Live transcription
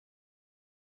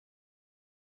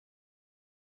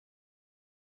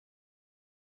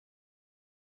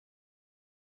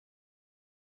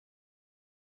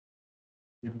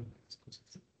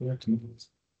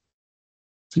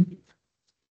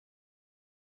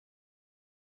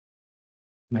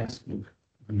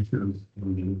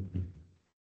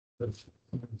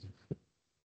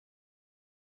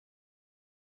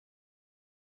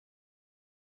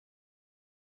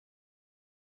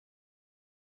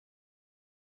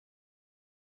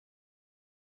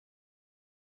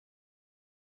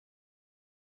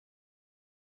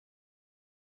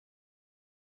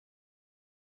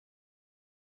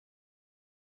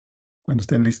Cuando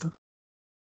estén listos.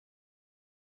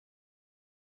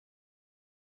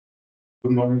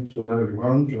 Good morning to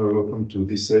everyone. Welcome to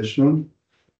this session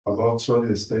about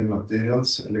solid-state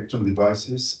materials, electron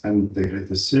devices, and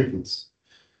integrated circuits.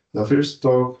 The first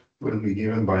talk will be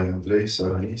given by Andrey,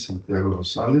 Sarahy, Santiago,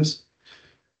 Rosales,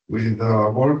 with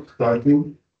the work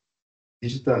title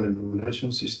Digital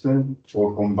Emulation System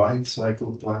for Combined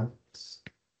Cycle Plants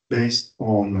based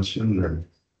on Machine Learning.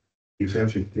 You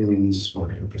have 15 minutes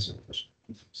for your presentation.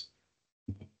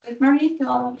 Good morning to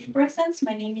all of you present.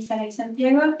 My name is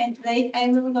Santiago, and today I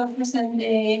will present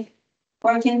the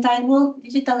working title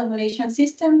Digital Emulation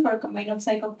System for Combined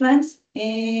Cycle Plants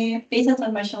based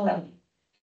on machine learning.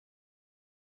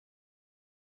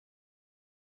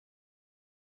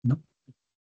 No.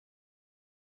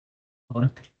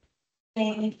 Ahora.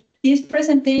 This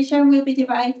presentation will be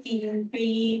divided in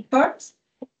 3 parts.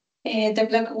 The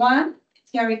block 1,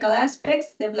 theoretical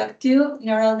aspects, the block 2,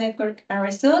 neural network and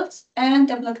results, and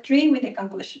the block 3 with the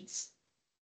conclusions.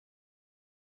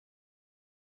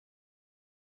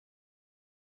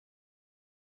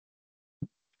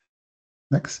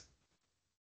 Next.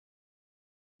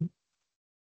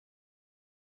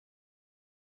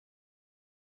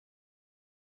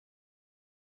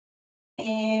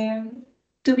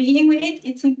 To begin with,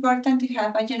 it's important to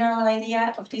have a general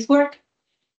idea of this work.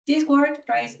 This work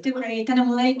tries to create an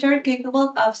emulator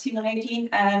capable of simulating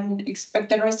an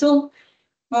expected result.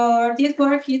 For this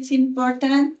work, it's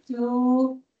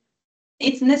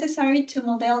necessary to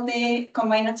model the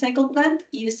combined cycle plant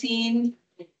using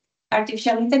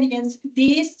artificial intelligence.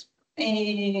 These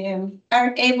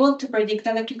are able to predict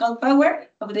the electrical power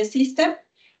of the system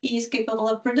is capable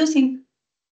of producing.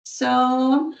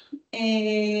 So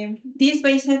this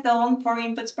based on 4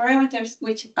 inputs parameters,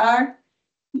 which are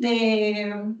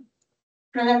the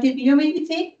relative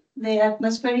humidity, the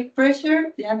atmospheric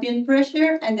pressure, the ambient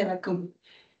pressure, and the vacuum.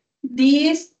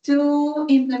 These to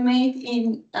implement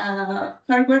in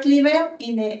hardware level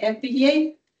in the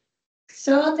FPGA,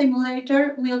 so the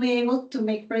emulator will be able to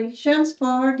make predictions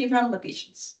for different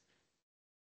locations.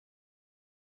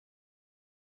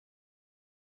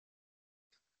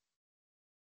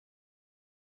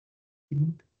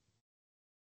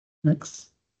 Next.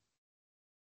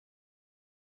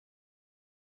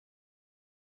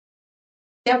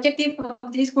 The objective of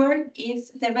this work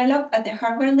is develop at the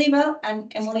hardware level an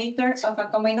emulator of a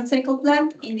combined cycle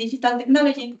plant in digital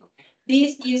technology.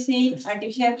 This using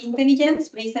artificial intelligence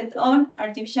based on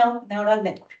artificial neural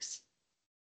networks.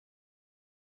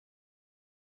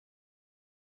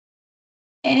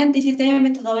 And this is the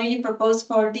methodology proposed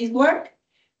for this work.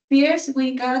 First,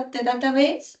 we got the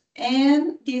database,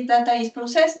 and this data is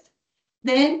processed.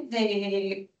 Then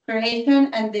the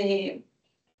creation and the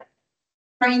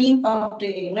training of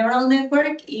the neural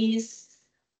network is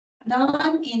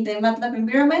done in the MATLAB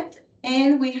environment,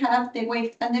 and we have the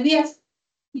weight and the bias.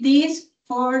 This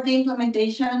for the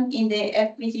implementation in the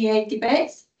FPGA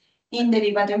device in the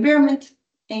Vivat environment.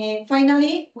 And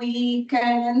finally, we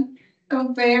can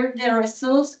compare the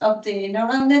results of the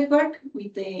neural network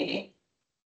with the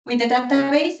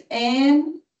database,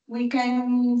 and we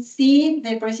can see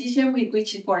the precision with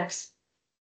which it works.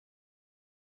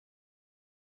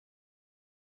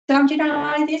 Some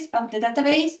generalities of the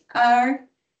database are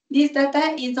this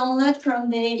data is downloaded from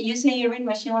the UC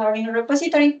machine learning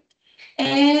repository,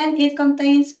 and it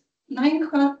contains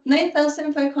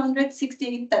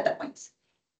 9,560 data points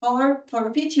for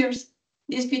 4 features.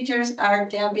 These features are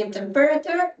the ambient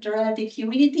temperature, the relative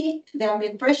humidity, the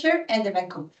ambient pressure, and the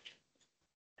vacuum.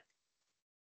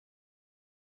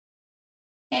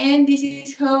 And this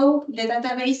is how the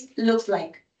database looks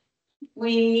like.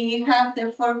 We have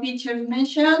the 4 features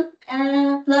mentioned,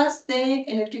 plus the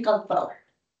electrical power.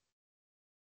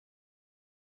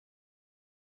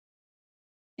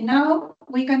 Now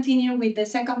we continue with the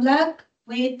second block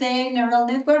with the neural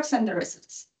networks and the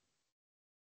results.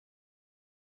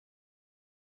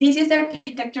 This is the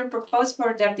architecture proposed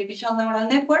for the artificial neural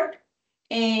network.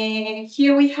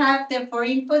 Here we have the 4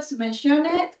 inputs mentioned,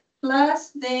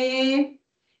 plus the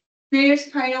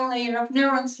first hidden layer of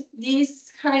neurons.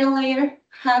 This hidden layer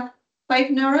have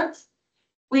 5 neurons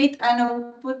with an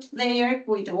output layer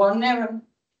with 1 neuron.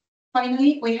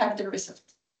 finally, we have the result.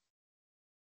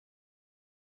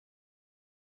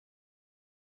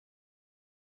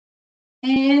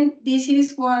 And this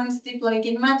is once deployed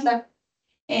in MATLAB.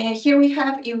 Here we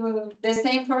have the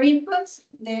same for inputs,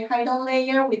 the hidden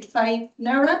layer with 5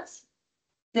 neurons,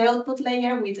 the output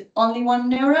layer with only 1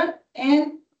 neuron,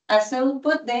 and as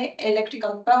output, the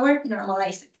electrical power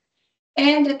normalized.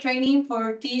 And the training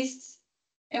for this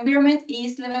environment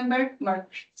is Levenberg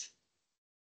markers.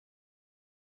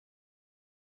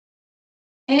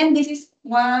 And this is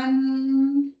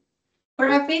one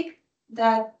graphic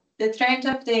that the trend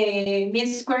of the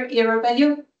mean square error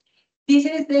value. This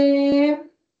is the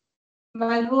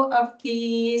value of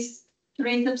these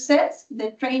 3 subsets,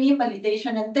 the training,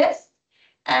 validation, and test.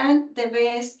 And the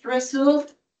best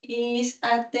result is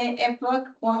at the epoch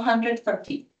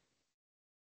 113.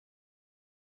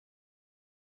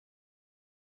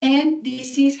 And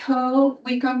this is how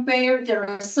we compare the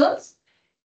results.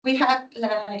 We have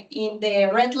in the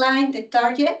red line the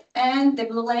target, and the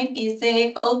blue line is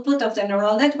the output of the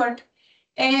neural network.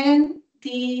 And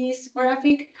this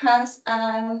graphic has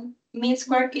a mean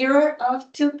square error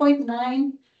of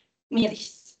 2.9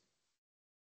 millis.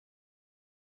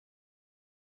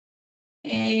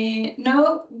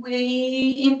 Now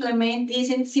we implement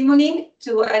this in Simulink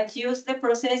to adjust the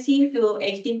processing to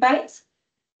 18 bytes.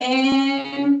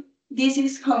 And this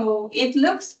is how it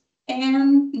looks.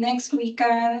 And next we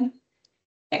can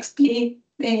explain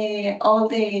all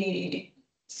the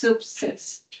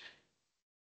subsets.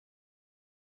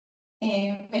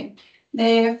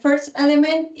 The first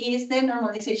element is the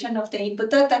normalization of the input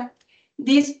data.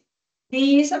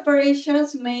 These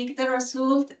operations make the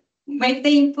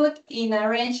input in a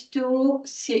range to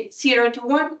 0 to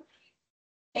 1.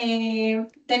 The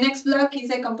next block is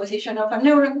the composition of a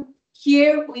neuron.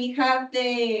 Here we have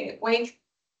the weights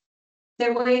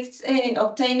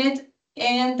obtained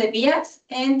and the bias,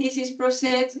 and this is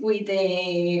processed with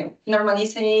the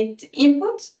normalized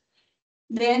inputs.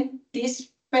 Then this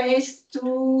pays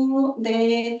to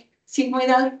the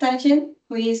sigmoidal tangent,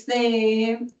 which is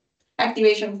the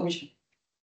activation function.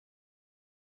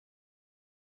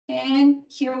 And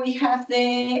here we have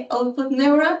the output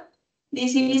neuron.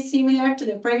 This is similar to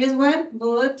the previous one,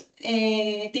 but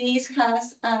this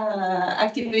has an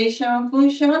activation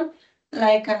function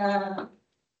like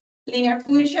linear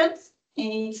functions.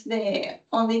 It's the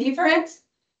only difference.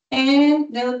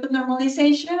 And the output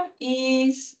normalization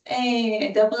is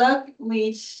the block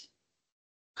which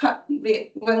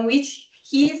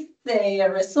is the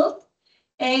result,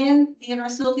 and the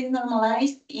result is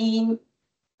normalized in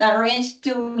the range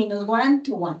to -1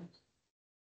 to 1.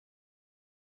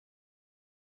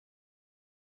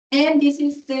 And this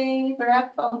is the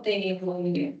graph of the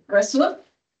result.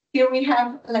 Here we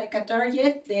have like a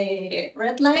target, the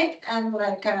red line, and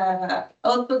like a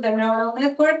output, the neural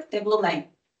network, the blue line.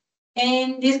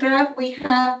 In this graph, we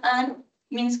have a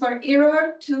mean square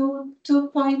error to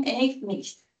 2.8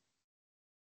 millis.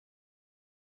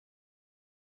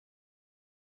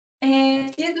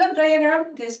 And this block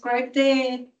diagram describes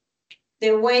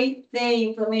the way the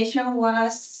information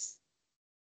was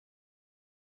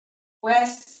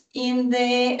in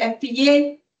the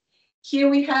FPGA. Here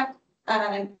we have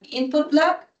an input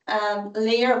block, a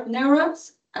layer of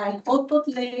neurons, an output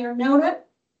layer neuron,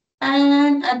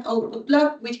 and an output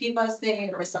block, which gives us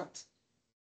the result.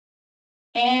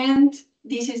 And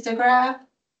this is the graph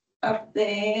of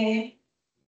the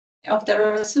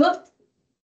result.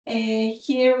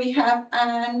 Here we have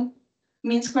a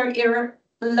mean square error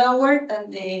lower than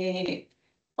the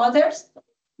others,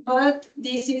 but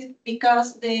this is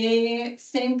because the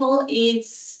sample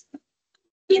is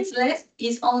less,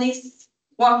 it's only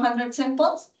 100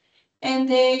 samples, and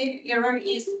the error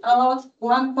is of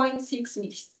 1.6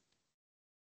 millis.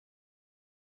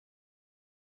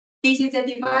 This is the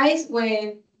device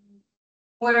where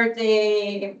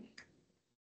the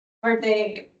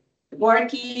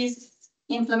work is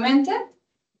implemented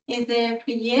in the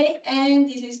FPGA, and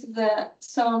this is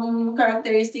some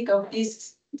characteristic of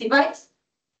this device.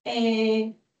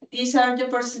 These are the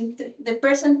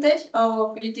percentage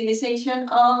of utilization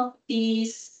of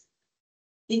this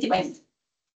device.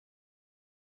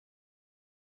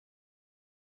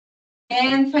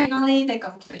 And finally, the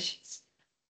conclusions.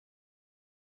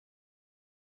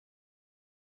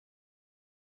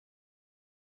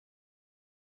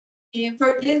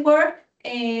 For this work,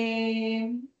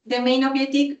 the main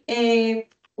objective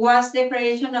was the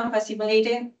creation of a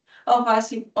simulated of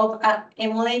an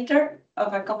emulator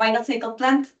of a combined cycle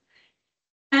plant,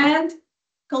 and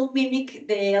could mimic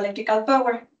the electrical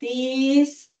power.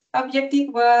 This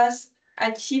objective was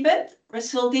achieved,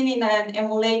 resulting in an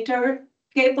emulator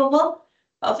capable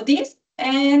of this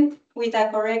and with a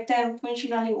correct and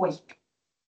functional way.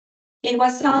 It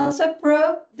was also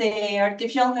proved the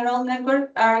artificial neural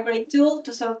network are a great tool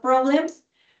to solve problems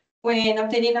when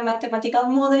obtaining a mathematical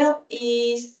model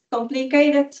is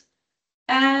complicated.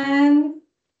 And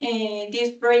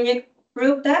this project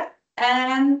proved that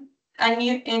and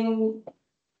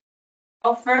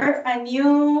offer a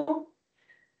new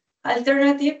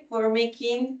alternative for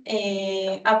making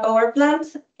a power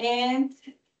plant and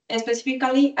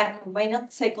specifically a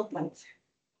combined cycle plant.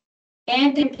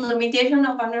 And the implementation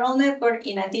of a neural network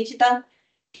in a digital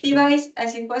device,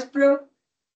 as it was proved,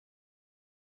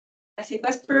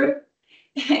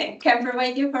 can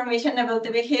provide information about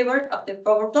the behavior of the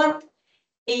power plant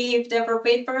if the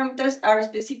appropriate parameters are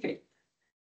specific.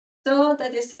 So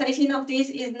that the sizing of this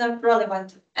is not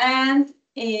relevant and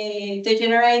the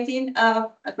generating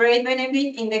of a great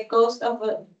benefit in the cost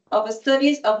of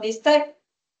studies of this type.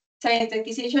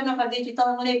 Synthesization of a digital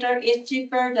emulator is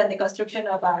cheaper than the construction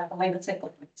of a combined cycle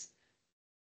plant.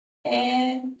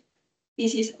 And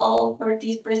this is all for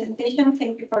this presentation.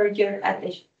 Thank you for your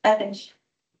attention.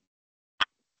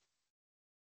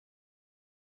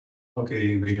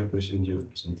 Okay, we appreciate your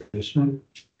presentation.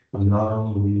 And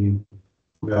now we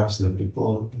ask the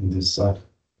people in this side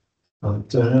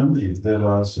term if there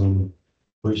are some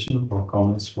questions or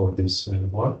comments for this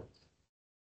work.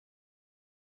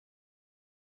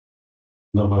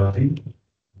 Nobody?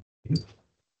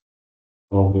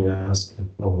 Or we ask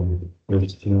for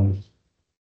questions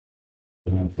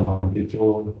from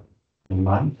people in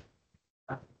mind?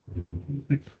 I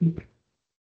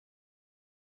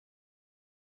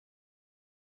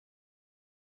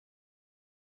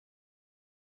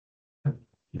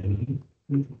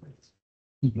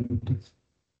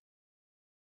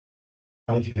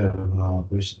have a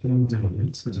question.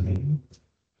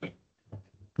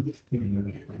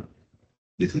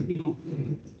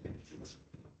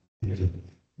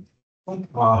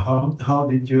 How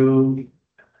did you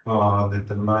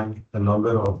determine the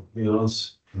number of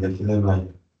euros in the hidden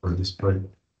line for this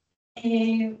project?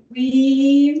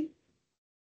 We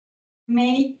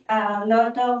made a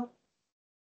lot of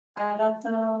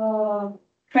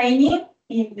training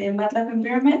in the MATLAB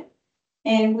environment,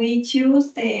 and we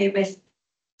choose the best.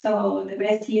 So the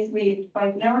best is with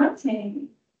 5 neurons, and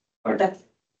for that.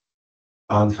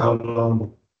 And how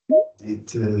long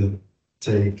did it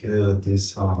take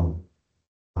this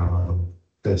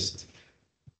test?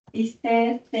 This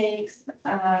test takes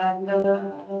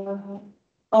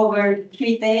over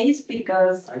 3 days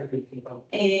because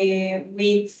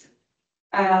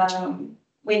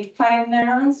with 5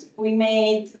 neurons we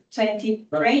made 20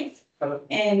 brains,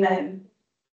 and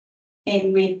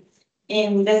in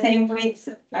the same with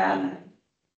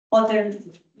other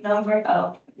number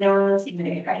of neurons in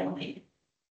the iron.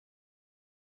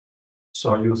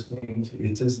 So you think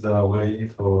it is the way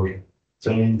for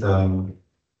training the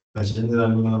general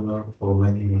number for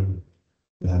many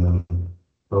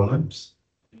problems?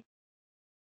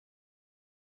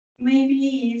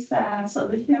 Maybe it's a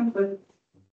solution, but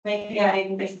maybe I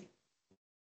invest.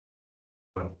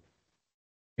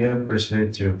 We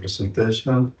appreciate your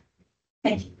presentation.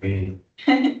 Thank you.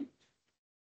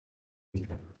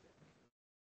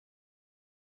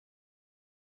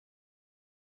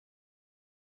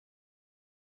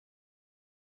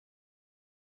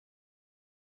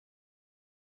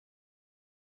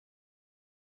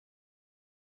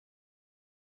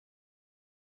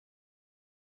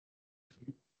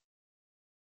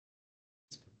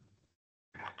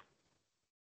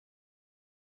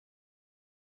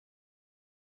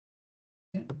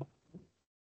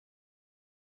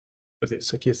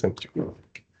 Isso aqui é Santiago.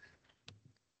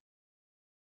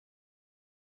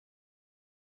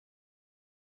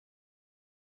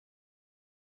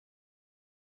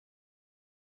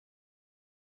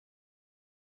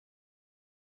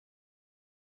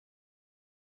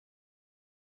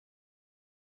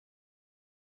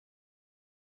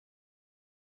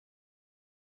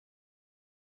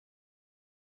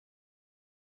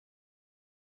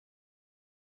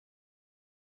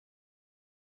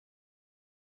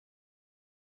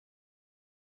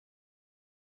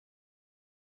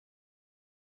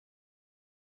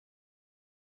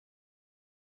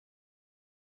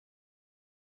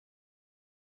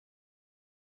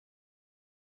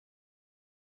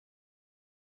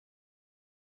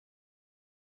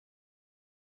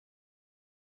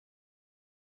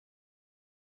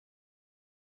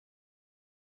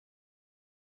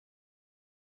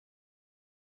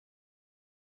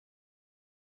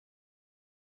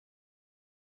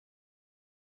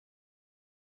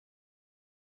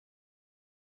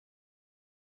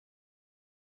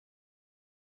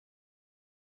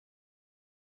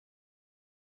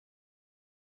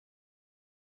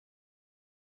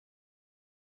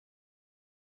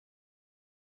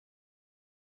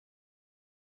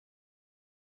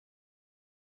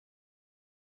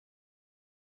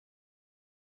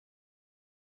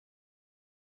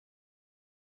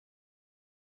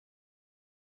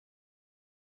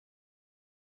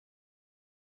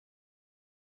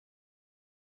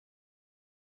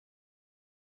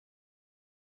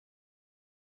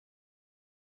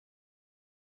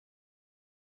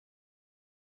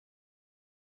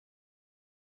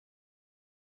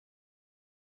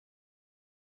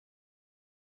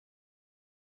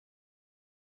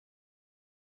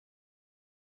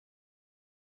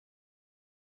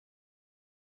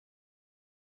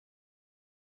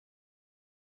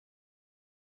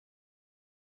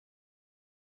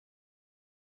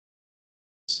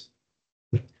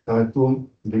 Title,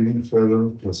 Leading Further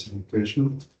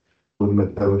Classification with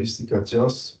Metaheuristic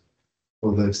Adjust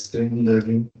for the Extreme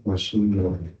Learning Machine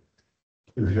Learning.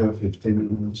 We have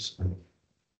 15 minutes.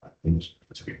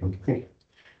 Okay.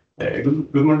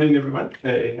 Good morning, everyone.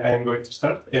 I am going to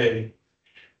start. I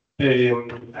am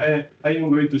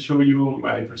going to show you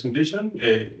my presentation.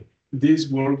 This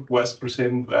work was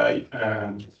presented by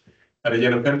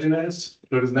Arellano, Cárdenas,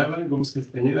 Flores, Nava, Gómez,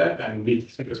 Castañeda, and me,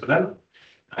 Solano.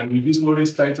 And this work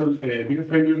is titled Bigger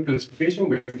Failure Classification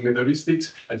with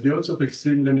Metaheuristic Adjust of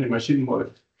Extreme Learning Machine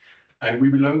Model. And we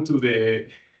belong to the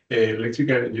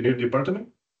Electrical Engineering Department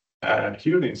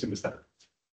here in Semester.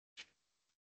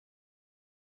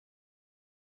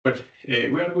 But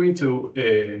we are going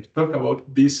to talk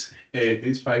about these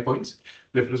 5 points.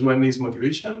 The first one is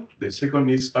motivation. The second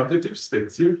is objectives. The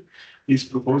third is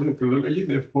proposed methodology.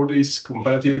 The fourth is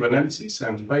comparative analysis.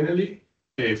 And finally,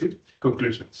 fifth,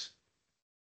 conclusions.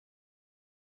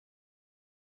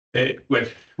 Well,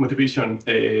 motivation.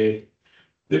 There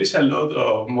is a lot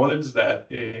of models that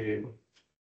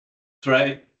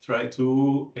try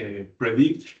to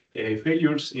predict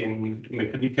failures in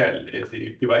mechanical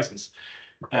devices.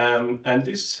 And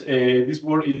this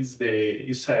work is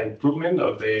an improvement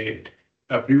of the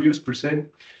previous present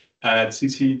at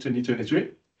CC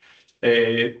 2023.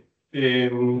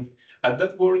 At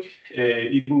that work,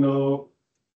 it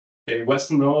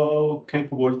was not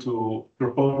capable to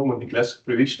perform multi-class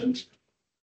predictions.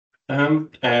 And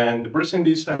the present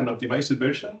is an optimized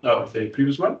version of the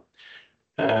previous one.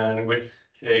 And we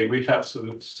have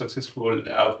successful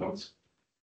outcomes.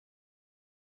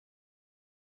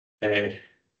 Okay.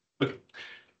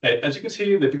 As you can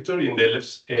see, the picture in the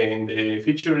left, in the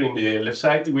feature in the left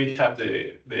side, we have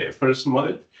the first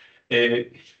model.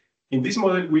 In this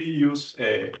model, we use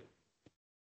a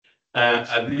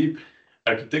deep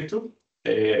architecture.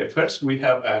 First, we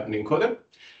have an encoder,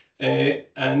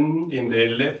 and in the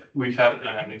left, we have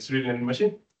an extreme learning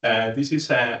machine. This is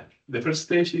the first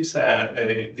stage is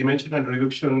a dimensional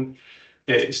reduction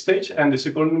stage, and the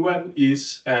second one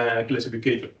is a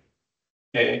classificator.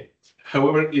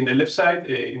 However, in the left side,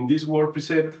 in this work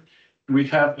preset, we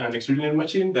have an extreme learning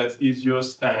machine that is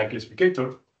just a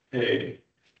classificator.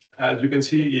 As you can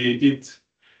see,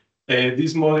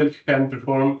 this model can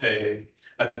perform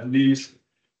at least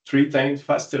 3 times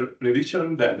faster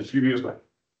prediction than the previous one.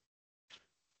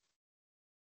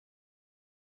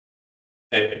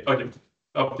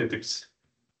 Objectives.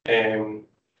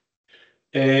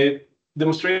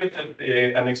 Demonstrate that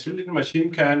an extreme learning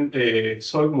machine can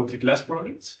solve multi-class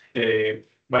problems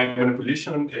by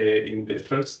manipulation in the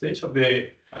first stage of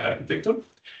the architecture.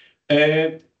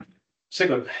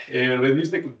 Second, reduce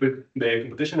the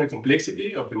computational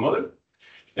complexity of the model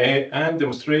and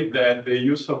demonstrate that the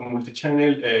use of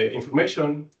multi-channel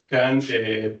information can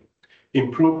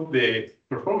improve the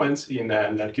performance in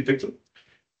an architecture.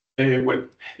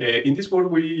 In this work,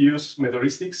 we use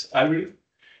Metaheuristic algorithm.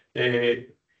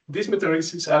 This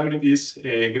Metaheuristic algorithm is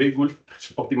a Gray Wolf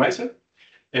optimizer.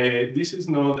 This is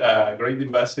not a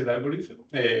gradient-based algorithm.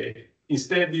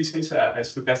 Instead, this is a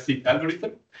stochastic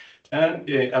algorithm. And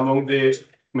among the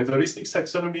Metaheuristic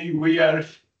taxonomy, we are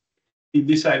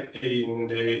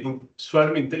in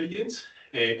swarm intelligence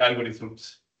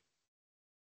algorithms.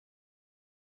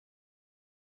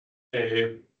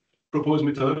 Proposed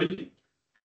methodology.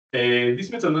 This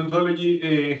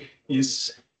methodology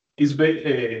is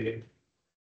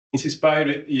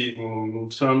inspired in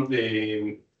some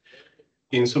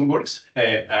works,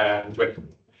 and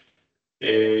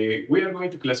we are going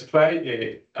to classify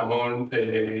among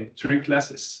 3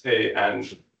 classes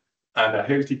and a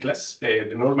healthy class,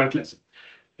 the normal class.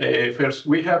 First,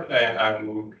 we have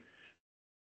an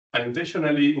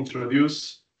intentionally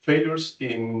introduced failures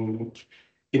in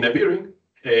a bearing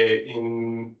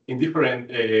in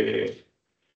different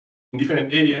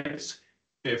areas.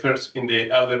 First, in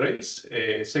the outer race,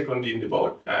 second in the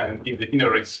ball, and in the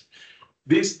inner race.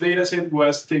 This data set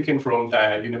was taken from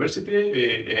a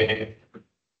university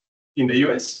in the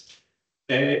US,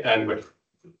 and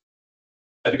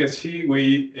as you can see,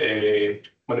 we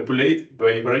manipulate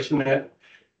bidirectional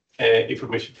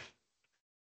information.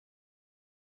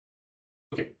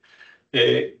 Okay.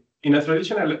 In a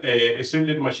traditional extreme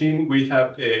learning machine, we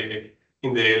have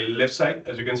in the left side,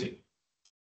 as you can see,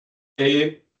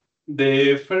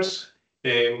 the first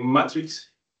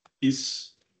matrix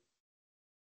is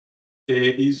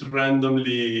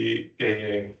randomly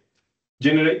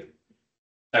generated,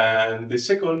 and the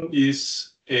second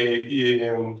is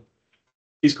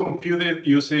computed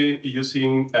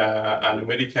using a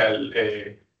numerical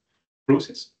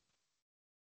process.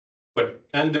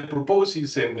 And the proposed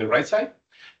is in the right side.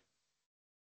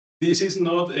 This is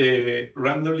not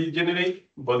randomly generated,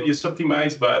 but it's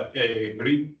optimized by a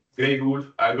gray wolf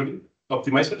algorithm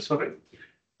optimizer, sorry.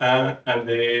 And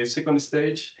the second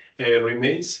stage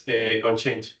remains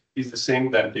unchanged. It's the same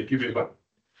that the previous one.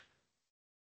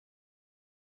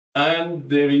 And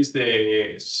there is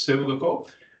the pseudocode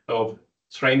of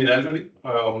training algorithm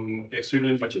on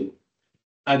extreme machine.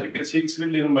 As you can see,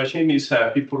 extreme machine is a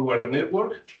feed-forward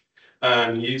network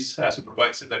and is a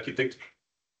supervised architecture.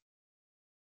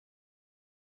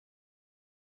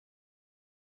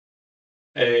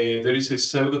 There is a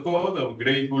pseudocode of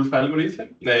gray wolf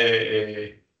algorithm.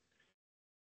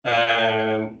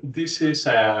 This is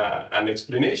an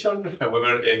explanation.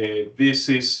 However, this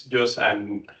is just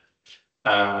a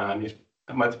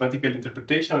mathematical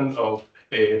interpretation of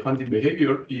hunting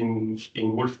behavior in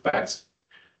wolf packs.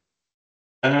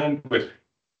 And well,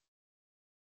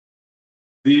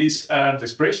 these are the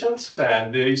expressions,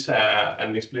 and there is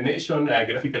an explanation, a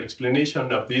graphical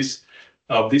explanation of this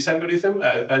algorithm.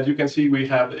 As you can see, we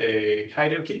have a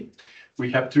hierarchy. We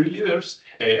have three leaders,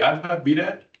 alpha,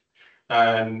 beta,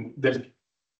 and delta.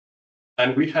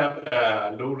 And we have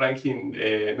low-ranking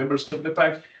members of the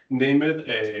pack named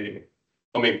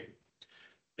omega.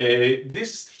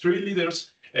 These three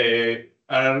leaders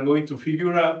are going to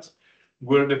figure out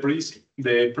where the prey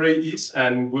is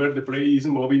and where the prey is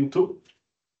moving to.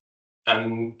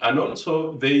 And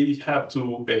also they have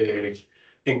to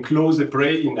enclose the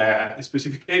prey in a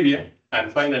specific area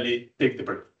and finally take the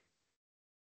prey.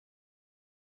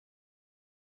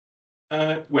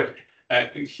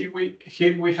 Here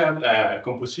we have a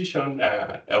composition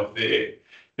of the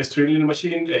streaming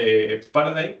machine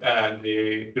paradigm and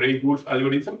the gray wolf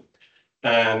algorithm.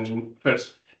 And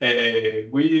first,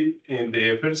 in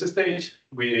the first stage,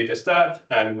 we start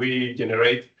and we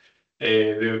generate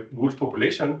the wolf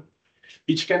population.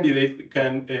 Each candidate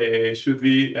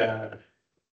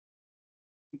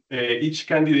each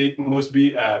candidate must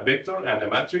be a vector and a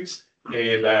matrix.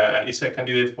 It's a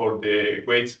candidate for the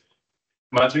weight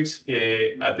matrix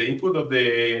at the input of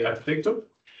the architecture.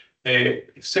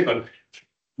 Second,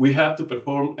 we have to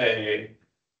perform to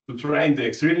train the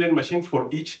extreme machine for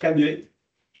each candidate.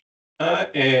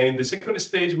 In the second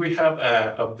stage, we have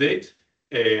update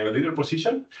leader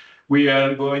position. We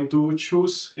are going to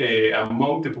choose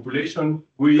among the population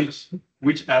which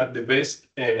are the best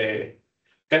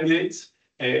candidates.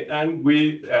 And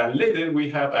later we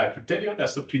have a criterion, a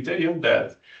sub-criterion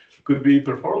that could be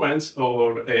performance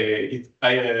or a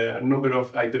number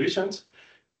of iterations.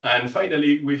 And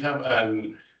finally, we have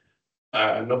an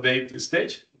update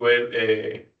stage where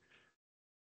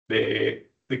the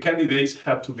candidates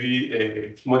have to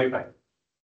be modified.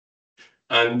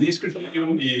 And this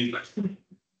criterion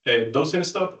doesn't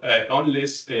stop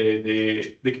unless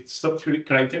the stop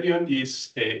criterion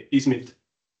is met.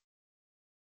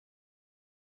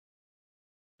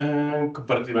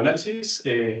 Comparative analysis.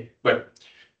 Here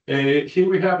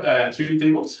we have three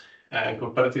tables.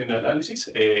 Comparative analysis.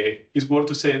 It's worth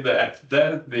to say that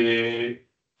the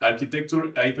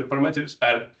architecture hyperparameters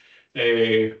are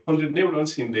 100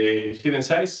 neurons in the hidden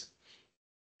size.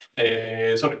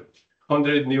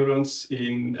 100 neurons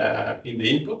in the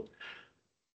input,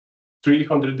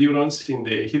 300 neurons in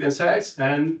the hidden size,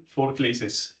 and 4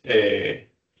 classes.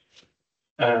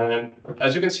 And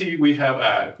as you can see, we have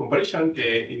a comparison.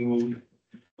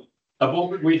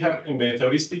 Above we have a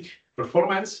metaheuristic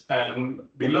performance, and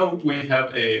below we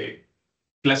have a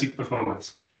classic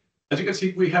performance. As you can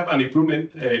see, we have an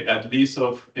improvement at least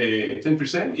of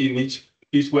 10% in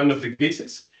each one of the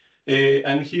cases.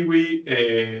 And here we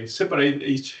separate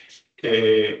each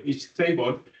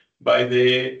table by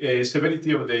the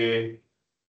severity of the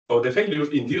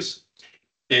failure induced.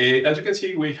 As you can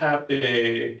see, we have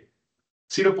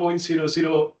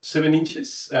 0.007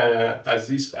 inches, as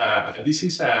this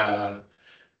is a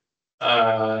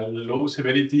low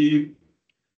severity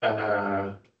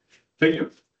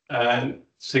failure. And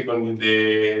second, in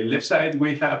the left side,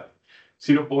 we have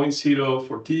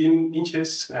 0.014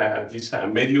 inches. This is a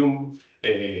medium.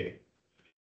 This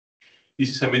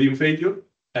is a medium failure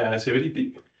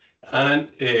severity. And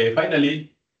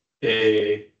finally,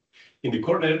 in the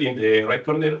corner, in the right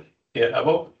corner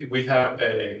above, we have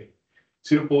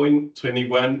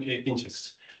 0.21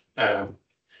 inches. And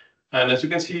as you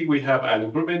can see, we have an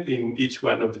improvement in each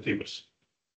one of the tables.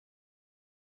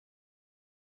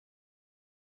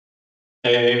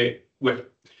 Well,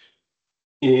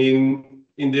 in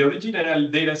the original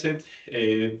data set,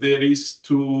 there is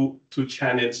two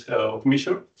channels of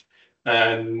measure,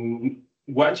 and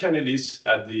one channel is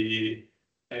at the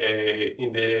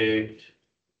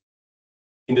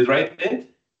in the right end,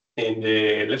 in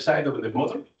the left side of the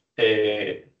motor,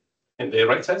 the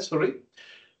right side, sorry,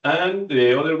 and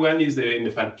the other one is in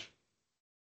the fan.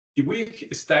 If we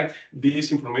stack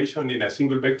this information in a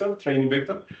single vector, training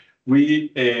vector, we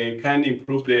can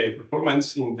improve the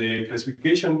performance in the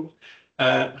classification.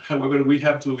 However, we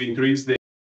have to increase the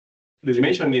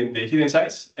dimension in the hidden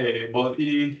size, but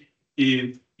it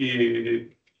is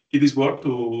worth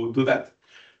to do that.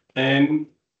 And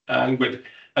well,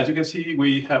 as you can see,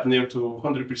 we have near to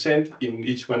 100% in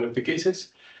each one of the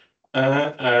cases.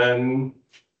 And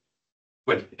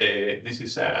well, this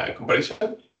is a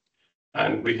comparison,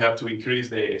 and we have to increase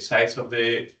the size of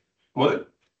the model.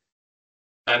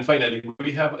 And finally,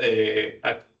 we have a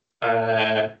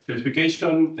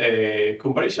classification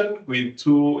comparison with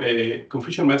two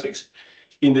confusion matrix.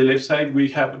 In the left side, we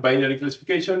have binary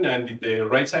classification, and in the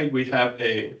right side, we have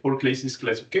a 4 classes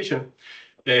classification.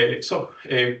 So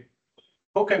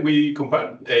how can we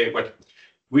compare? Well,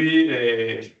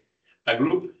 we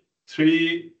group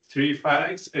three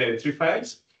failures,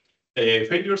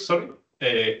 sorry,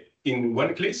 in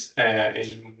one class,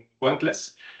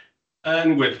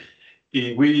 and well,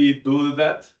 if we do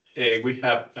that, we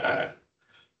have a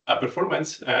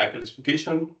performance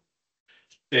classification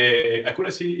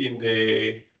accuracy in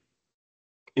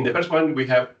the first one. We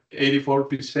have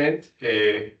 84%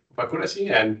 of accuracy,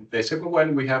 and the second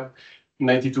one we have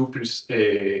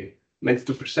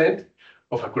 92%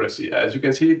 of accuracy. As you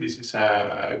can see, this is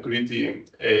a great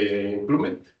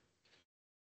improvement.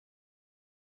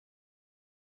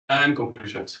 And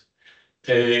conclusions.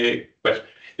 Well,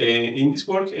 in this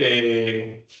work,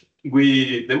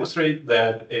 we demonstrate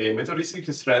that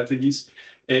metaheuristic strategies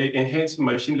enhance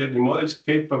machine learning models'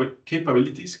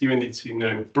 capabilities given its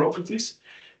inherent properties.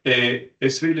 A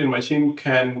straight machine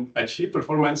can achieve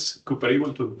performance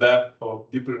comparable to that of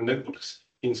deeper networks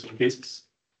in some cases.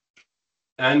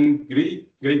 And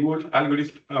Gray Wolf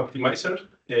algorithm optimizer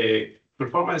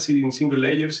performance in single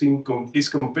layers is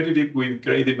competitive with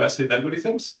gradient-based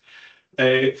algorithms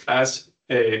as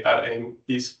RM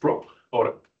is prop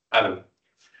or Adam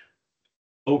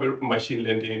over machine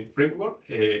learning framework.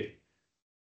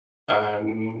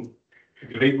 And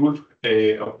Gray Wolf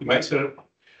optimizer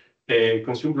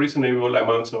consume reasonable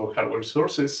amounts of hardware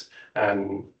resources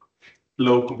and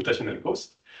low computational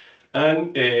cost.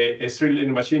 And a straight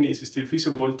line machine is still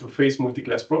feasible to face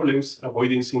multi-class problems,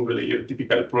 avoiding single-layer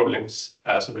typical problems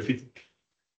as overfitting.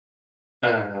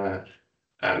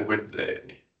 And with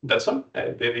that's all.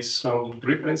 There is some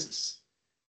references.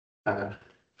 And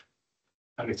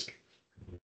it's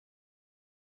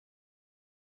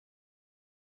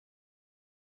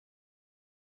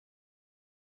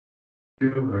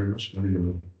Thank you very much for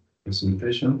your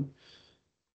presentation.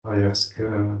 I ask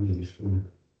if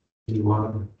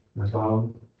anyone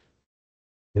about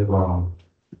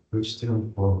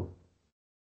question for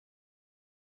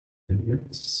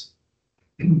Elias.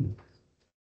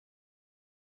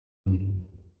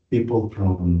 People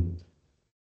from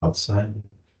outside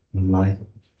online.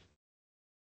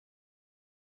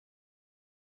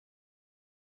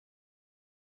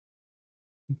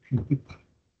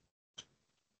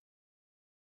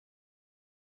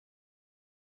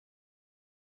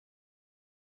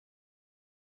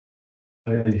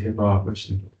 I have a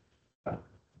question.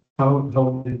 How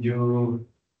did you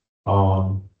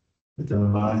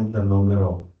determine the number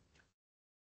of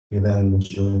hidden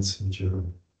insurance in your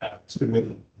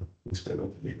experiment?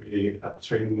 We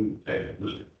train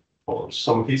for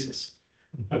some pieces,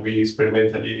 and we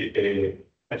experimentally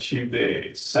achieve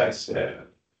the size.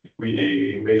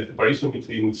 We made a comparison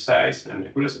between size and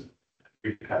accuracy.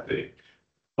 We have the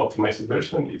optimized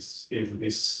version. Is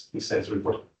this size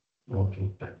report?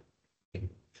 Okay.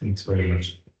 Thanks very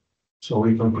much. So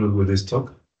we conclude with this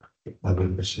talk. I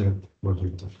will share what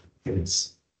we talk.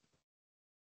 Thanks.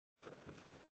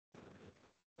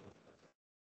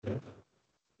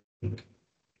 Okay.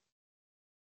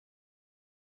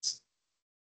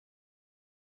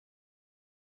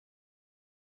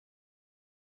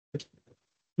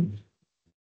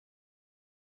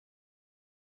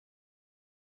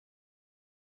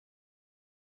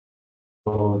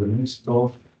 So the next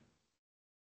talk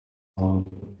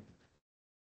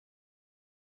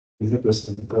is the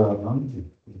presentation.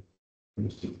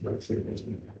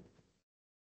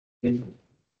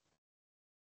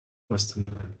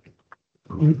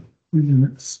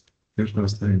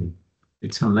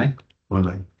 It's online.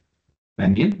 Online.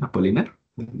 Daniel, Apolinar.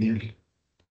 Daniel.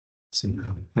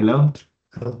 Hello.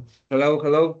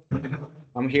 Hello.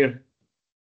 I'm here.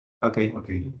 Okay.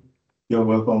 Okay. You're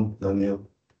welcome, Daniel.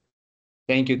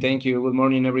 Thank you. Good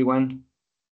morning, everyone.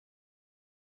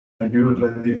 Are you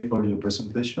ready for your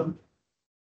presentation?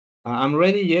 I'm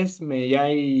ready, yes. May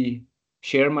I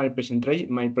share my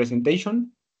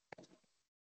presentation?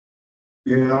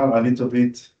 Yeah, a little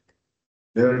bit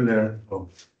earlier of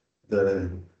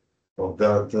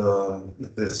that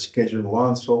the schedule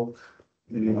one. So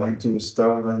you want to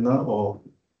start right now or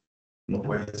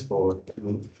wait for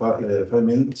 5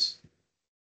 minutes?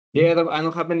 Yeah, I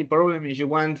don't have any problem. If you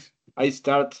want, I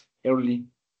start early.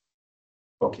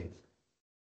 Okay.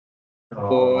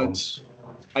 But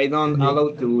I don't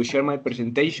allow to share my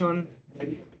presentation.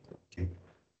 Okay.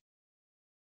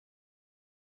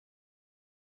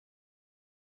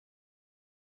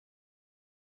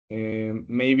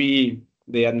 Maybe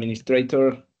the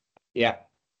administrator. Yeah.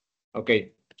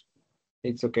 Okay.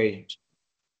 It's okay.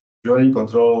 You're in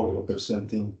control of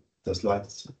presenting the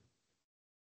slides.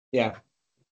 Yeah.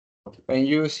 Can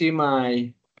you see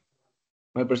my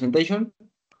presentation?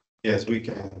 Yes, we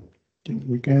can.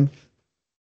 We can.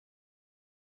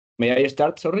 May I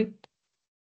start? Sorry.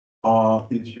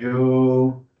 If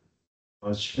you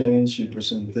change your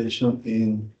presentation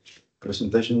in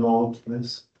presentation mode,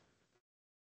 please.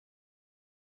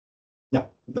 Yeah,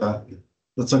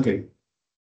 that's okay.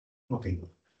 Okay,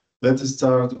 let's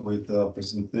start with the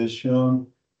presentation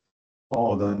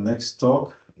of the next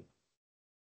talk.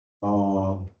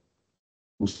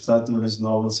 We start with this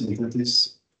novel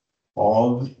synthesis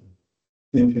of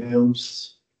thin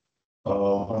films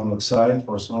on oxide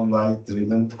for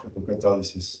sunlight-driven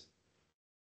photocatalysis,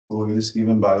 who is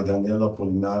given by Daniela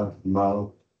Apolinar,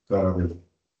 Amaro, Caraveo.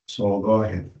 So go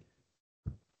ahead.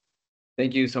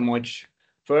 Thank you so much.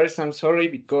 First, I'm sorry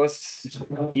because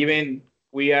even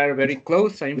we are very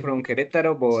close. I'm from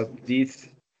Querétaro, but this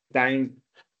time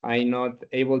I'm not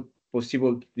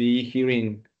possible to be here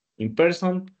in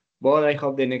person. But I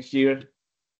hope the next year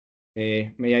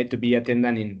may I to be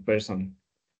attending in person.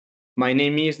 My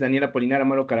name is Daniela Apolinar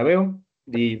Amaro Caraveo.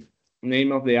 The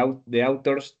name of the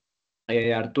authors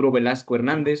Arturo Velasco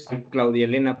Hernández, Claudia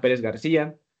Elena Pérez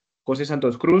García, José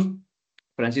Santos Cruz,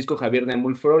 Francisco Javier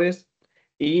de Flores,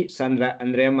 y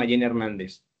Andrea Mayén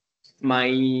Hernández.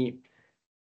 My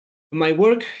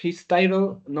work is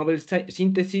titled Novel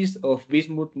Synthesis of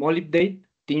Bismuth Molybdate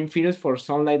Thin Films for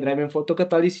Sunlight-Driven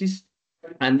Photocatalysis,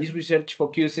 and this research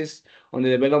focuses on the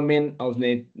development of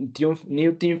the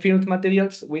new thin film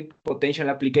materials with potential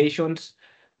applications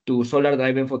to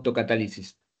solar-driven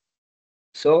photocatalysis.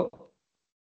 So,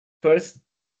 first,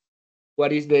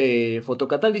 what is the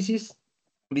photocatalysis?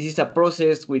 This is a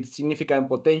process with significant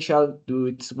potential to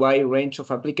its wide range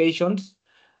of applications,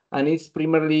 and it's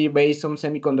primarily based on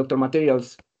semiconductor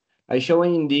materials. I show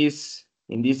in this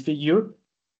figure,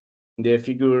 the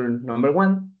figure number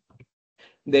 1,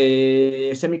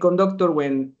 the semiconductor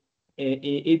when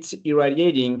it's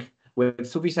irradiating with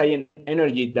sufficient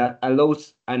energy that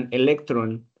allows an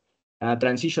electron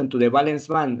transition to the valence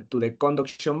band to the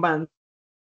conduction band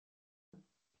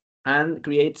and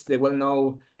creates the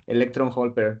well-known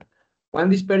electron-hole pair. When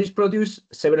this pair is produced,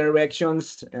 several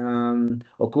reactions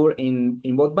occur in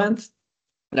both bands,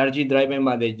 largely driven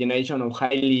by the generation of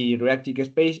highly reactive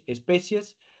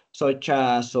species, such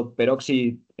as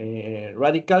superoxide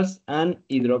radicals and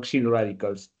hydroxyl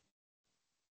radicals.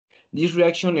 This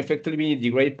reaction effectively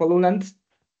degrades pollutants,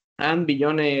 and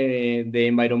beyond the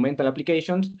environmental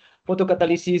applications,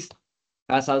 photocatalysis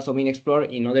has also been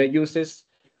explored in other uses,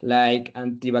 like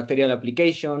antibacterial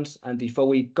applications,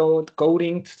 anti-foul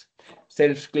coatings,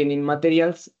 self-cleaning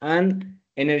materials, and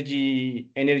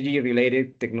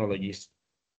energy-related technologies.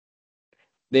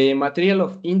 The material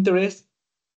of interest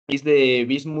is the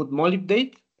bismuth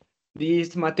molybdate.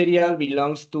 This material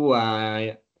belongs to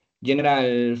a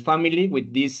general family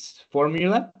with this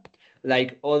formula,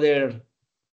 like other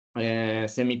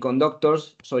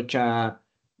semiconductors, such as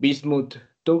bismuth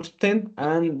tungsten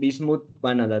and bismuth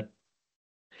vanadate.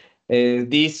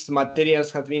 These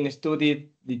materials have been studied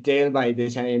detailed by the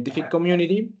scientific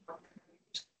community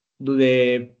due to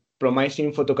the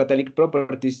promising photocatalytic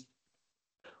properties.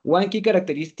 One key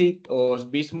characteristic of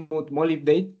bismuth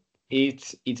molybdate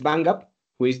is its band gap,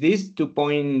 with this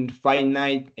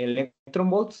 2.59 electron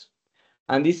volts.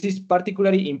 And this is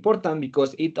particularly important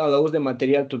because it allows the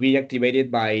material to be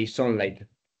activated by sunlight,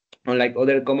 unlike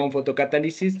other common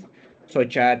photocatalysis,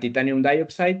 such as titanium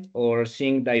dioxide or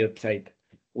zinc dioxide,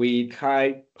 which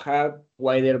have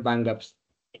wider band gaps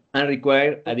and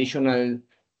require additional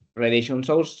radiation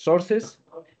sources.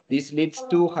 This leads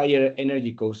to higher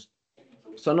energy costs.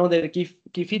 Some other key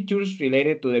features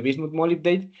related to the bismuth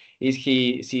molybdate is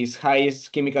his high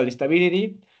chemical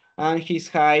stability and his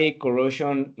high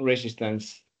corrosion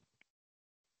resistance.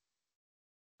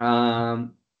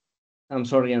 I'm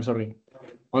sorry.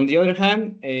 On the other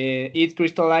hand, it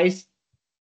crystallized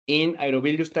in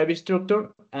aerobilious type structure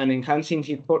and enhancing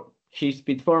his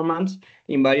performance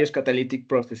in various catalytic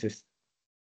processes.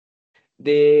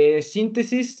 The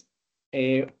synthesis,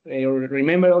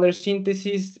 remember other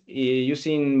synthesis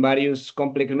using various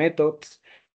complex methods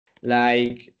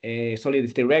like solid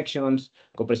state reactions,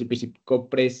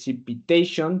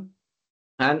 coprecipitation,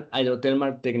 and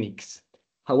hydrothermal techniques.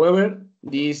 However,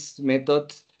 these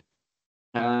methods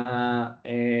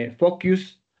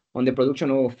focus on the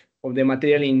production of the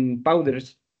material in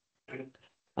powders,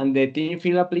 and the thin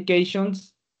film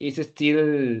applications is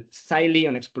still highly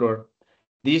unexplored.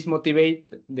 This motivates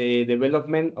the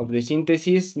development of the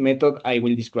synthesis method I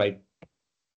will describe.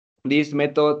 This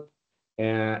method,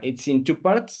 it's in two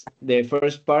parts. The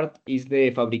first part is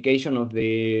the fabrication of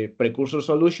the precursor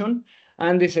solution,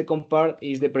 and the second part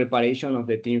is the preparation of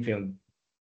the thin film.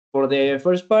 For the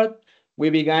first part,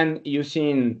 we began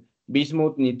using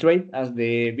bismuth nitrate as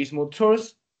the bismuth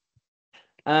source,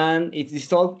 and it's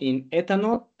dissolved in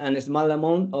ethanol and a small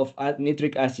amount of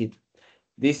nitric acid.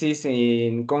 This is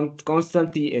in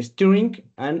constantly stirring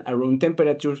and at room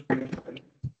temperature.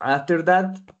 After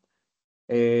that,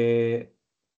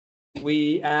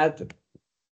 we add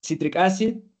citric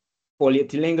acid,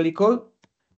 polyethylene glycol,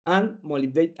 and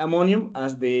molybdate ammonium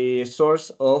as the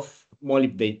source of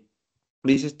molybdate.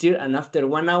 This is stirred, and after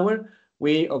 1 hour,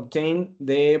 we obtain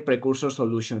the precursor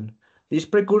solution. This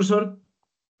precursor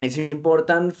is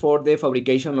important for the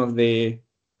fabrication of the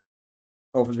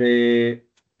of the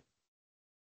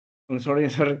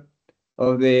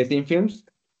thin films.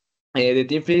 The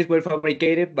thin films were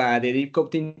fabricated by the deep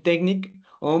coating technique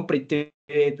on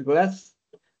pre-treated glass.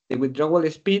 The withdrawal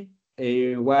speed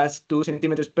was 2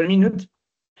 centimeters per minute.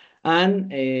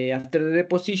 And after the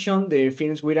deposition, the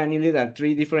films were annealed at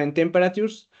 3 different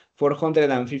temperatures: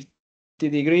 450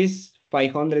 degrees,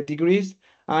 500 degrees,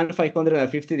 and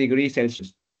 550 degrees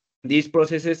Celsius. These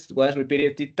processes was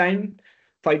repeated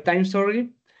 5 times,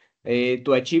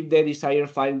 to achieve the desired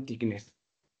film thickness.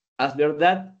 After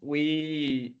that,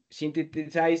 we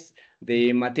synthesize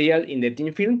the material in the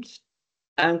thin films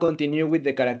and continue with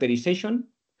the characterization.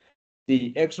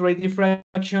 The X-ray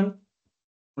diffraction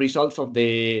results of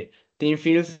the thin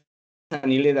films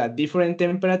annealed at different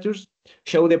temperatures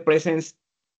show the presence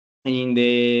in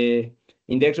the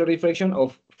X-ray diffraction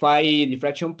of 5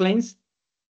 diffraction planes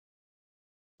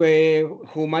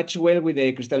who match well with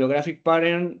the crystallographic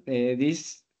pattern,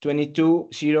 this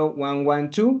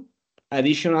 22012.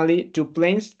 Additionally, 2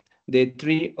 planes, the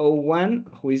 301,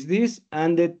 who is this,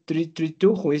 and the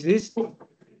 332, who is this,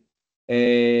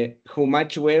 who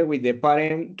match well with the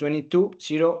pattern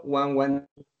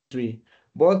 22013.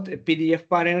 Both PDF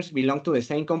patterns belong to the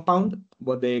same compound,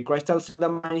 but the crystal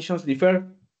dimensions differ.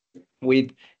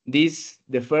 With this,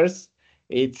 the first,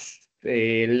 it's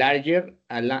larger,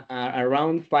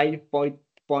 around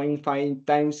 5.5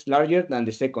 times larger than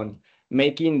the second,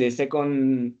 making the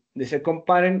second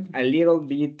pattern a little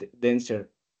bit denser.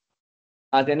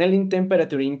 As the annealing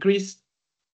temperature increase,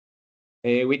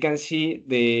 we can see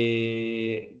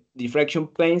the diffraction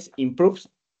planes improves,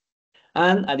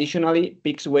 and additionally,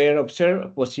 peaks were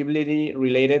observed, possibly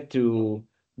related to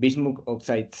bismuth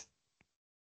oxides.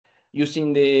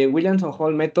 Using the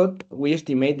Williamson-Hall method, we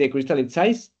estimate the crystallite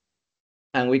size,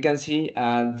 and we can see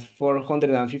at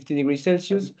 450 degrees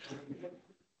Celsius,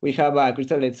 we have a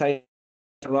crystallite size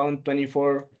around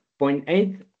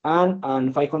 24.8, and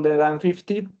on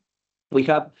 550, we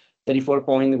have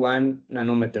 34.1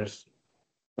 nanometers.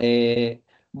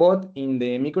 But in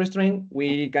the microstrain,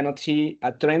 we cannot see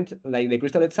a trend like the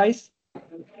crystallite size.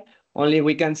 Only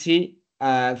we can see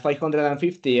at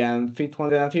 550 and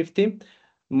 550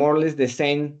 more or less the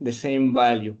same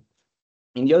value.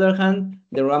 On the other hand,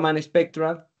 the Raman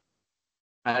spectra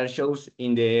are shows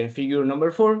in the figure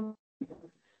number 4.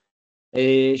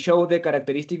 Show the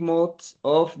characteristic modes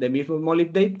of the bismuth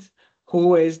molybdate,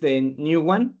 who is the new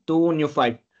 1 to new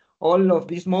 5. All of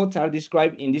these modes are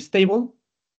described in this table,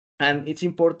 and it's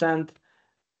important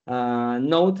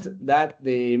note that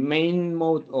the main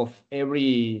mode of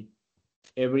every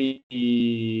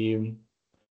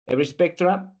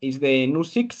spectra is the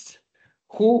nu6,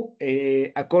 who,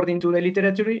 according to the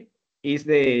literature, is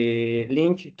the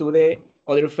link to the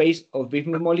other phase of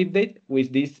bismuth molybdate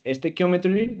with this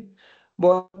stoichiometry,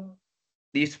 but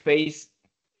this phase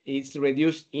is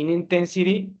reduced in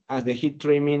intensity as the heat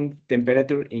treatment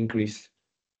temperature increase.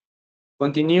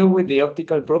 Continue with the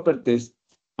optical properties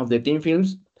of the thin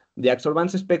films. The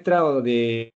absorbance spectra of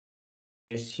the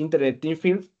sintered thin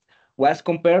film was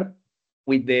compared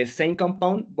with the same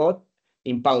compound, but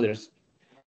in powders.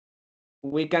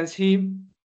 We can see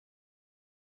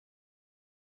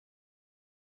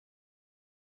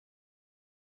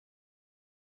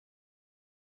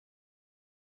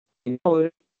in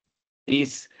powder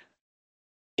This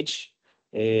edge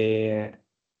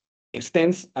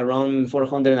extends around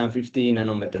 450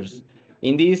 nanometers.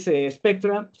 In this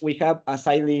spectra, we have a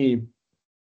slightly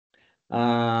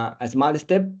a small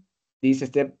step. This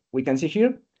step we can see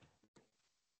here,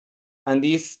 and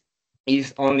this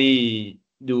is only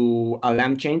due a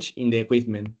lamp change in the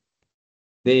equipment.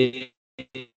 The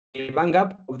band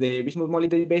gap of the bismuth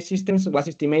molybdate-based systems was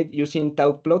estimated using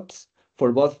tau plots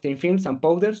for both thin films and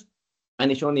powders,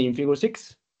 and is shown in Figure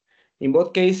 6. In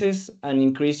both cases, an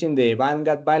increase in the band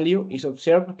gap value is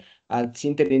observed as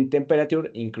sintering temperature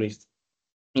increased.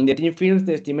 In the thin films,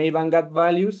 the estimated band gap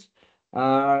values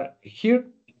are here: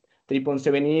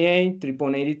 3.78,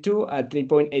 3.82, and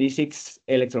 3.86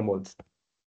 electron volts.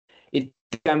 It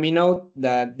can be noted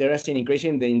that there is an increase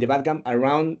in the band gap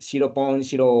around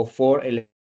 0.04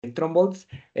 electron volts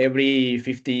every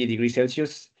 50 degrees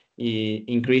Celsius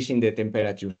increase in the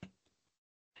temperature.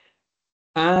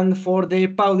 And for the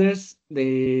powders,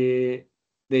 the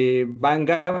band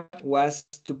gap was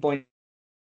 2.84,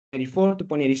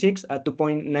 2.86, and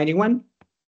 2.91.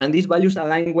 And these values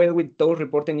align well with those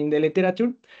reported in the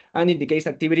literature and indicates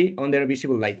activity under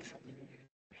visible light.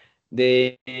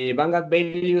 The band gap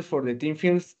values for the thin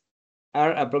films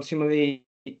are approximately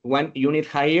 1 unit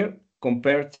higher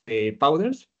compared to the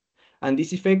powders, and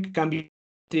this effect can be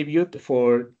attributed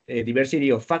for a diversity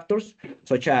of factors,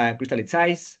 such as crystalline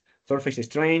size, surface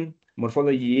strain,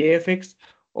 morphology effects,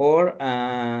 or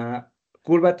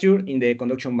curvature in the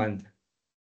conduction band.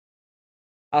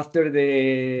 After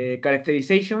the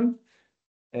characterization,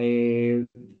 we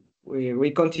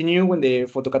continue with the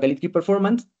photocatalytic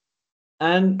performance,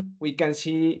 and we can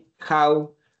see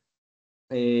how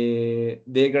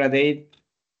degradate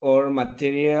or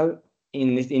material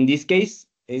in this case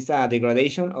is a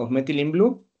degradation of methylene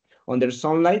blue under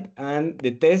sunlight, and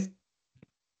the test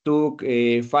took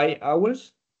 5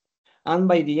 hours. And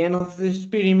by the end of the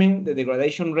experiment, the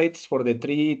degradation rates for the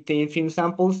 3 thin film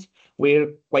samples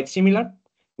were quite similar,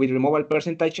 with removal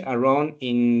percentage around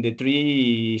in the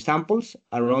 3 samples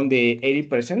around the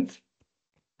 80%.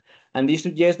 And this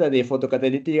suggests that the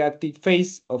photocatalytic active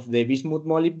phase of the bismuth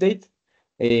molybdate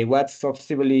was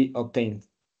successfully obtained.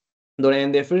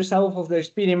 During the first half of the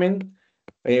experiment,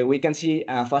 we can see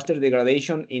a faster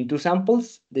degradation in 2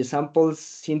 samples. The samples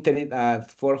sintered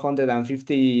at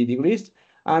 450 degrees,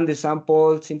 and the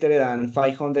sample sintered at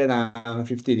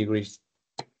 550 degrees.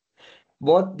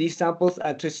 Both these samples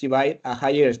actually exhibit a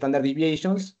higher standard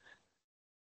deviations,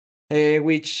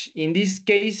 which in this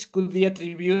case could be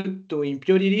attributed to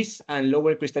impurities and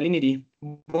lower crystallinity.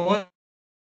 But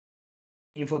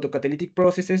in photocatalytic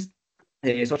processes,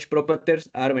 such properties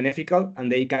are beneficial,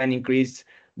 and they can increase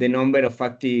the number of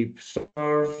active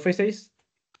surfaces,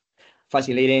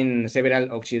 facilitating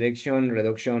several oxidation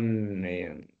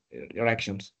reduction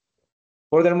reactions.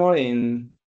 Furthermore,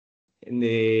 in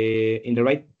the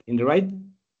right,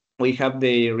 we have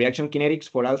the reaction kinetics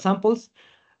for all samples,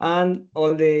 and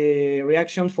all the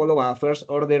reactions follow a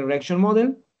first-order reaction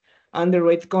model, and the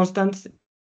rate constant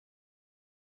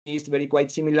is very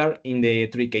quite similar in the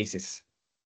 3 cases.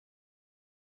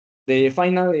 The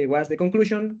final was the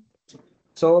conclusion.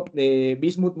 So the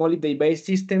bismuth molybdate-based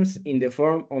systems in the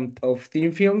form of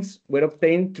thin films were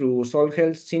obtained through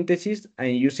Solgel synthesis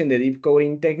and using the deep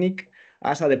coating technique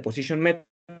as a deposition method.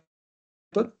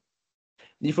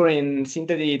 Different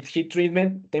synthetic heat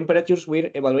treatment temperatures were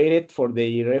evaluated for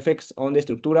their effects on the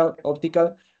structural,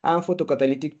 optical, and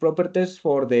photocatalytic properties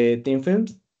for the thin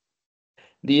films.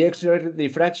 The X-ray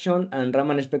diffraction and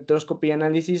Raman spectroscopy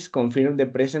analysis confirmed the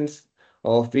presence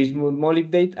of bismuth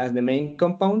molybdate as the main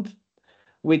compound,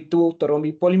 with 2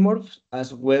 Torombi polymorphs,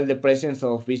 as well the presence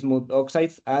of bismuth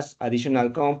oxides as additional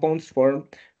compounds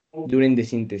formed during the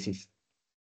synthesis.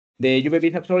 The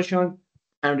UV absorption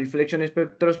and reflection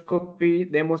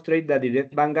spectroscopy demonstrate that the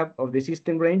direct band gap of the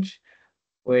system range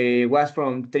was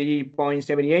from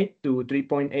 3.78 to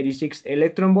 3.86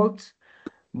 electron volts,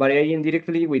 varying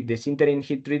directly with the sintering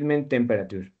heat treatment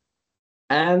temperature.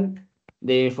 And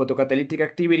the photocatalytic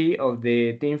activity of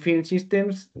the thin film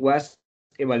systems was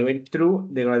evaluated through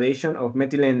degradation of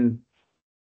methylene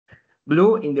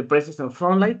blue in the presence of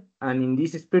sunlight, and in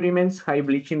these experiments, high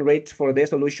bleaching rates for the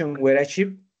solution were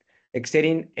achieved,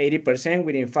 exceeding 80%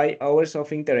 within 5 hours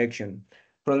of interaction.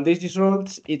 From these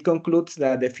results, it concludes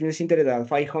that the film sintered at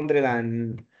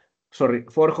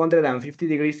 450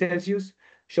 degrees Celsius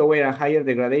showed a higher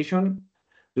degradation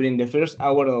during the first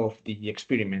hour of the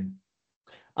experiment.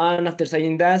 And after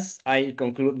saying that, I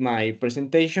conclude my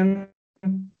presentation.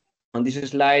 On this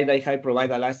slide, I have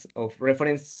provided a list of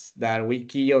reference that we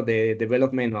key of the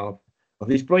development of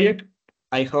this project.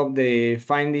 I hope the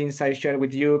findings I share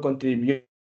with you contribute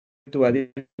to a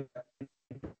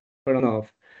different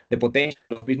of the potential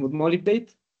of bismuth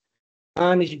molybdate.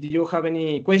 And if you have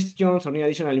any questions or any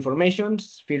additional information,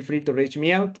 feel free to reach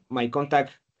me out. My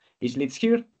contact is listed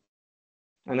here,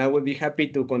 and I will be happy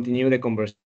to continue the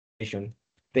conversation.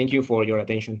 Thank you for your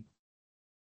attention.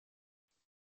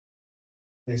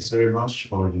 Thanks very much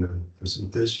for your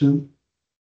presentation.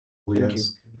 We Thank you.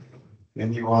 ask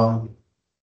anyone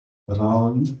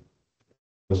around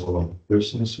for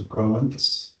questions or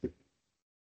comments.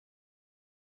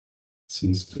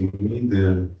 Seems to me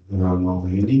there are not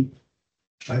any.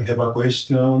 I have a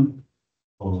question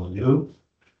for you.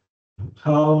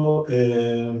 How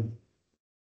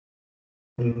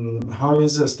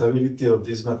is the stability of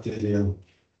this material?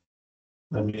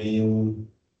 I mean,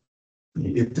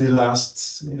 it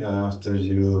lasts after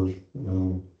you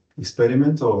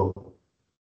experiment, or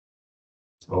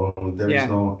there is Yeah.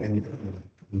 no any.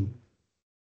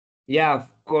 Yeah, of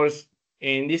course.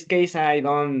 In this case, I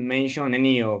don't mention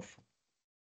any of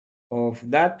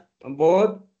that,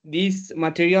 but this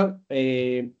material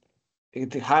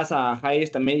it has a high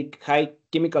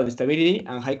chemical stability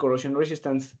and high corrosion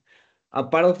resistance. A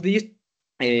part of this,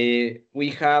 we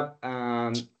have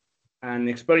an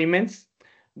experiments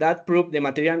that prove the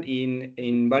material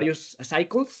in various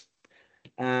cycles.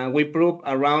 We prove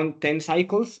around 10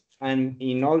 cycles, and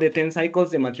in all the 10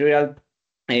 cycles, the material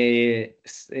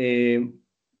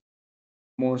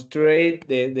demonstrate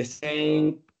the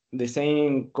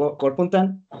same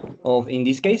component of, in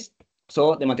this case.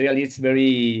 So the material is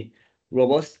very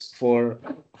robust for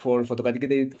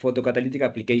photocatalytic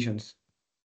applications.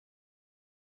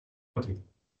 Okay,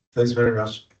 thanks very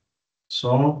much.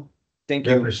 So Thank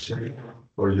we you. appreciate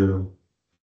for your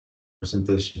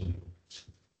presentation.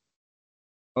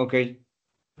 Okay.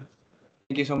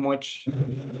 Thank you so much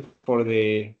for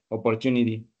the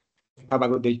opportunity. Have a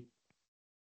good day.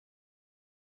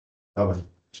 Bye-bye.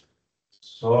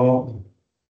 So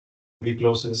we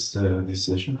close this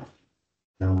session,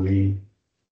 and we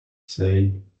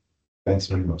say thanks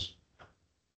very much.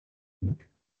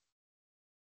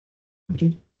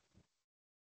 Okay.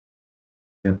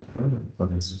 Yeah.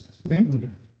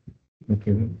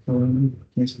 Okay.